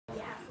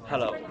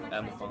Hello,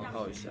 I'm Huang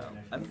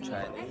Haoxiang. I'm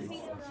Chinese.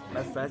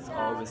 My friends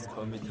always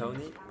call me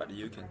Tony, but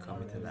you can call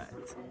me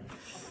Tonight.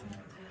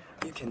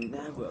 You can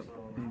never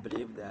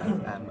believe that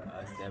I'm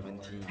a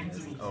 17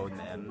 years old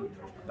man,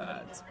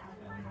 but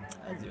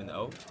as you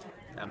know,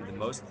 I'm the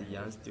most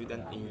young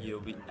student in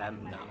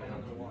UVM now.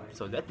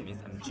 So that means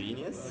I'm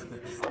genius?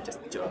 Just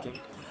joking.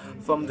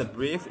 From the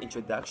brief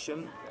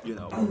introduction,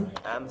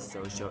 I'm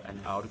social and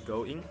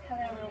outgoing.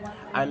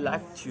 I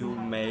like to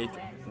make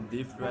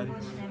different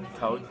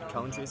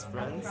countries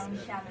friends.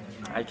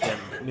 I can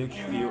make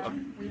you feel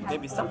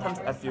maybe sometimes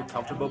I feel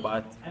comfortable,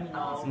 but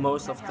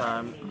most of the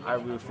time I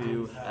will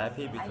feel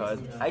happy because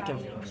I can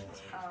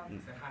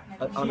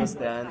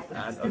understand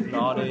and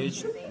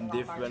acknowledge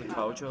different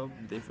cultural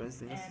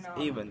differences,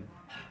 even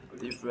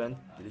different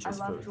delicious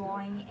food.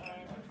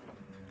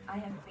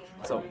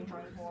 So,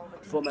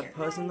 for my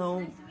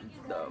personal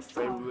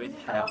favorite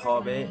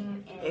hobby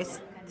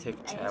is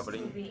take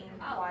traveling.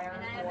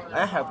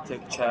 I have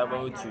take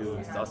travel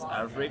to South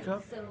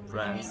Africa,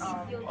 France,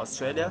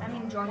 Australia,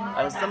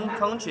 and some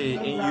country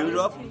in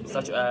Europe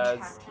such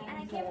as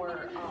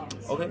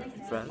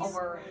France,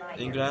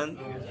 England,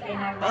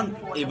 and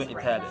even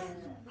Italy.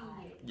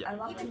 Yeah,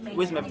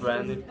 with my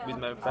friend, with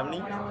my family.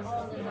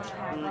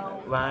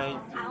 When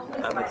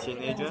I'm a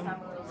teenager,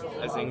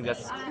 I think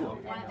that's cool.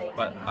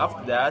 But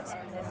after that,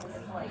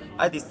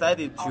 I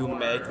decided to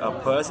make a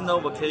personal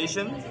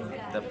vacation,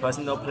 the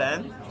personal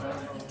plan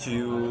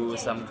to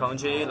some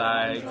country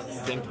like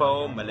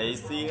Singapore,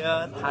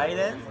 Malaysia,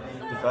 Thailand,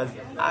 because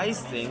I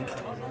think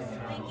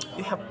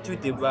you have to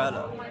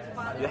develop,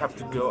 you have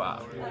to grow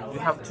up, you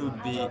have to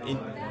be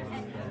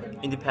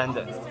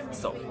independent.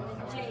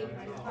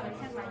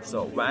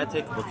 So when I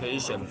take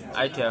vacation,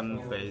 I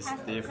can face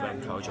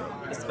different culture,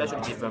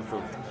 especially different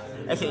food.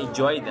 I can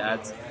enjoy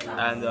that,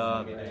 and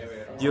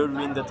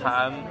during the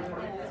time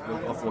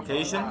of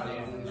vacation,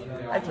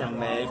 I can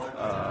make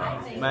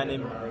many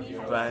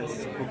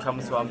friends who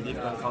comes from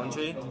different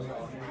country,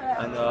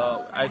 and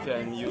I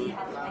can use